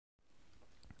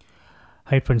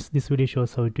Hi friends, this video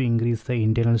shows how to increase the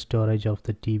internal storage of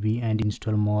the TV and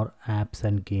install more apps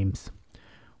and games.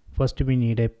 First we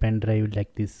need a pen drive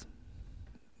like this.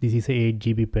 This is a 8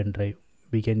 GB pen drive.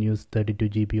 We can use 32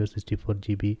 GB or 64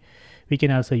 GB. We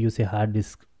can also use a hard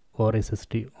disk or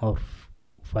SSD of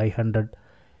 500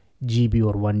 GB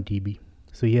or 1 TB.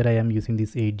 So here I am using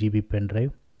this 8 GB pen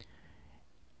drive.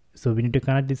 So we need to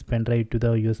connect this pen drive to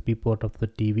the USB port of the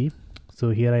TV.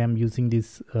 So here I am using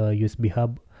this USB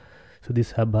hub. So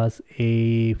this hub has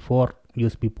four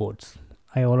USB ports.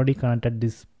 I already connected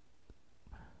this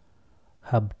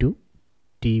hub to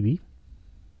TV.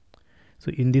 So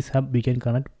in this hub we can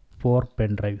connect 4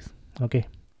 pen drives. Okay.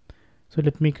 So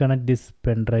let me connect this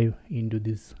pen drive into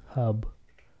this hub.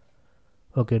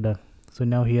 Okay, done. So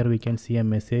now here we can see a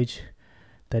message.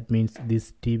 That means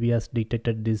this TV has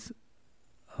detected this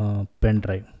pen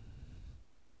drive.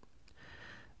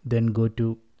 Then go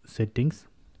to settings.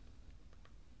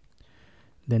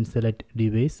 Then select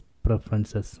device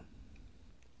preferences.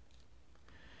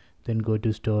 Then go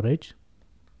to storage.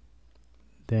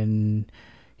 Then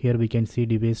here we can see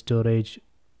device storage,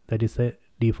 that is a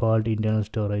default internal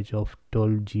storage of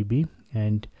 12 GB,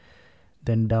 and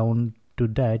then down to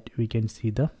that we can see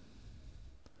the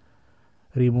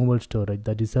removable storage,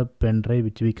 that is a pen drive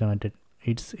which we connected.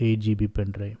 It's 8 GB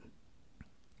pen drive.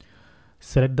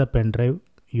 Select the pen drive,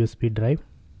 USB drive.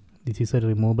 This is a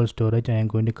removable storage. I am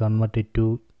going to convert it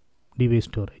to device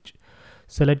storage.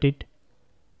 Select it,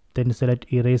 then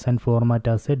select erase and format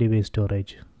as a device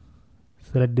storage.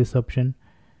 Select this option,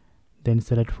 then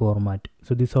select format.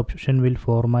 So this option will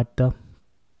format the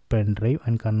pen drive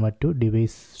and convert to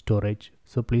device storage.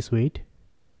 So please wait.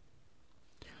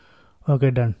 Okay,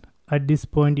 done. At this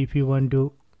point, if you want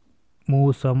to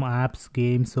move some apps,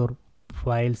 games or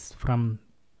files from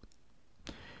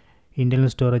internal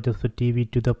storage of the TV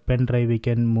to the pen drive, we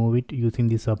can move it using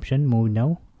this option, move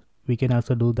now. We can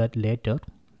also do that later.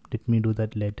 Let me do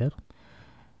that later.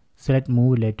 Select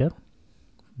move later.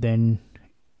 Then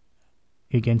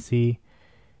you can see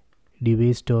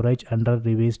device storage. Under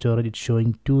device storage it's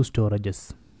showing 2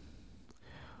 storages.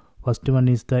 First one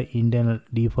is the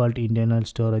default internal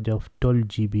storage of 12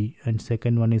 GB, and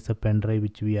second one is a pen drive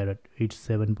which we added. It's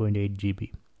 7.8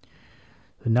 GB.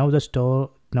 So now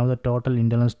the total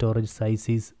internal storage size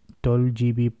is 12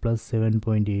 GB plus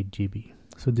 7.8 GB.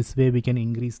 So this way we can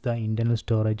increase the internal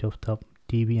storage of the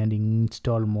TV and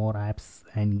install more apps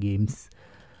and games.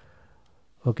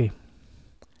 Okay.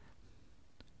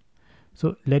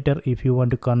 So later if you want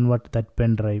to convert that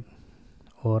pen drive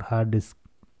or hard disk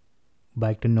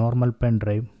back to normal pen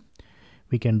drive,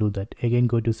 we can do that. Again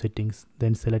go to settings,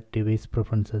 then select device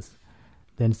preferences,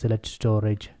 then select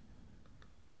storage.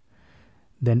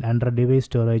 Then under device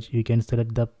storage you can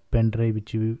select the pen drive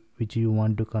which you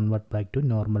want to convert back to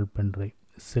normal pen drive.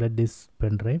 Select this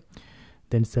pen drive,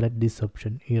 then select this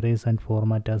option, erase and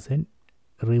format as a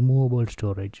removable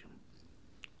storage.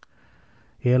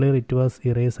 Earlier it was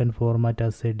erase and format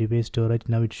as a device storage.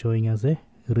 Now it's showing as a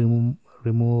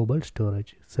removable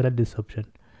storage. Select this option,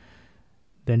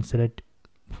 then select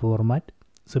format.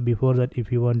 So before that,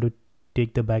 if you want to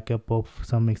take the backup of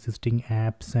some existing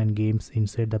apps and games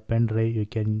inside the pen drive, you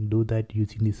can do that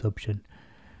using this option.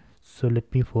 So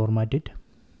let me format it.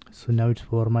 So now it's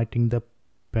formatting the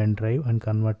pen drive and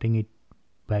converting it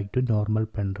back to normal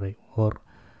pen drive or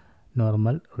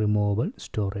normal removable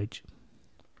storage.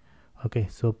 Okay,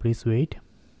 so please wait.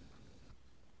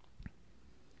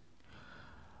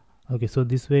 Okay, so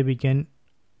this way we can,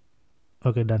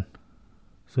 okay, done.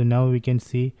 So now we can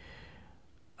see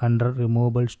under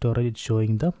removable storage it's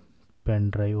showing the pen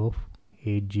drive of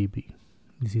 8 GB.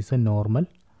 This is a normal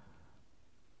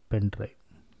pen drive.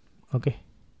 Okay,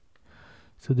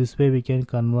 so this way we can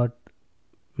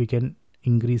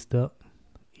increase the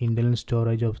internal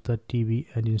storage of the TV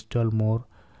and install more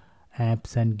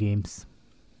apps and games.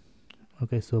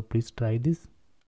 Okay, so please try this.